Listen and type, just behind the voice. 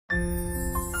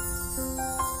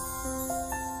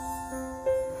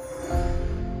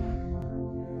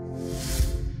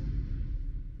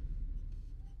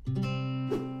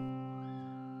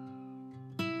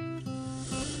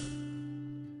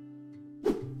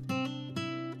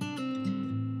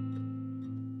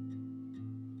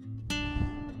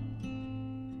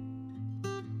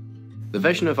The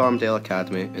vision of Armadale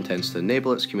Academy intends to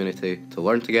enable its community to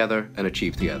learn together and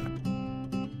achieve together.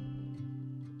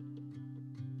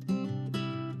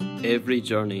 Every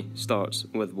journey starts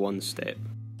with one step.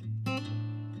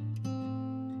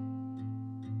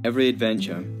 Every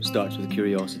adventure starts with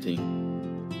curiosity.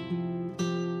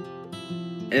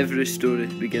 Every story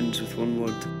begins with one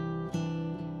word.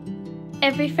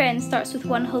 Every friend starts with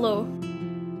one hello.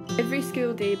 Every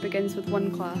school day begins with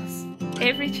one class.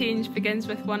 Every change begins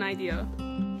with one idea.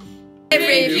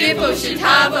 Every pupil should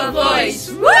have a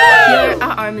voice. Woo! Here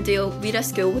at Armadale, we're a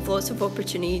school with lots of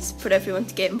opportunities for everyone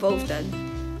to get involved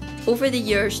in. Over the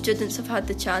years, students have had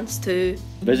the chance to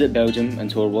visit Belgium and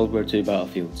tour World War II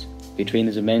battlefields, be trained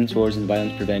as a mentors in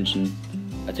violence prevention,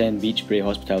 attend Beach Bray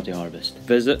Hospitality Harvest,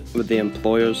 visit with the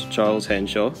employers Charles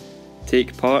Henshaw,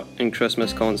 take part in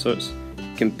Christmas concerts,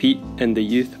 compete in the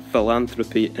Youth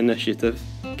Philanthropy Initiative,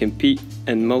 compete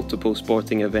in multiple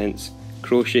sporting events,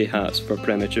 crochet hats for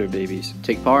premature babies,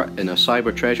 take part in a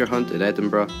cyber treasure hunt in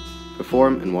Edinburgh,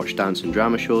 perform and watch dance and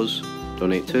drama shows,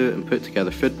 donate to and put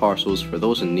together food parcels for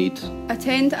those in need,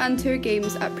 attend and tour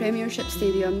games at Premiership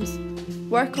stadiums,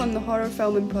 work on the horror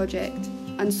filming project,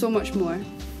 and so much more.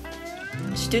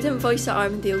 Student Voice at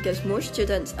Armadale gives more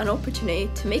students an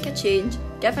opportunity to make a change,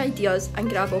 give ideas and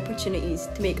grab opportunities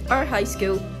to make our high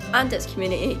school and its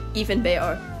community even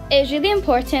better. It is really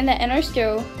important that in our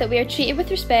school that we are treated with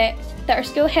respect, that our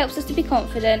school helps us to be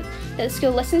confident, that the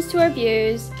school listens to our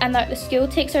views and that the school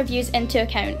takes our views into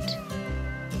account.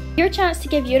 Your chance to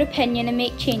give your opinion and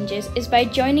make changes is by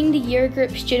joining the Year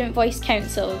Group Student Voice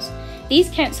Councils. These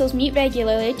councils meet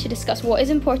regularly to discuss what is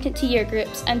important to year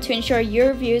groups and to ensure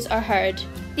your views are heard.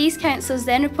 These councils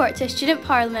then report to a student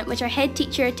parliament which our head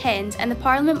teacher attends, and the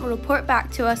parliament will report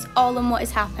back to us all on what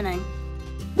is happening.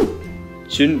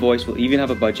 Student Voice will even have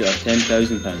a budget of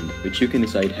 £10,000 which you can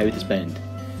decide how to spend.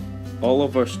 All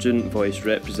of our Student Voice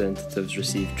representatives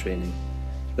receive training.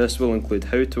 This will include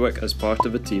how to work as part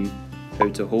of a team, how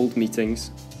to hold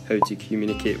meetings, how to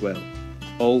communicate well.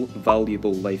 All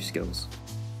valuable life skills.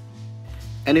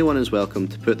 Anyone is welcome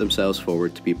to put themselves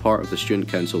forward to be part of the Student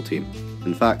Council team.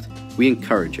 In fact, we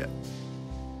encourage it.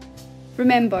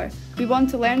 Remember, we want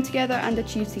to learn together and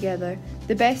achieve together,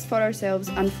 the best for ourselves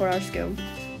and for our school.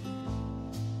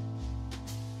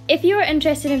 If you are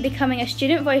interested in becoming a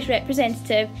Student Voice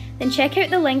representative, then check out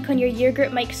the link on your Year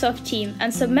Group Microsoft team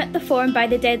and submit the form by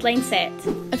the deadline set.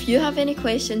 If you have any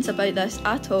questions about this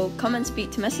at all, come and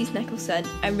speak to Mrs Nicholson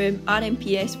in room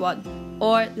RMPS 1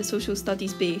 or the Social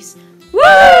Studies base.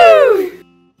 Woo!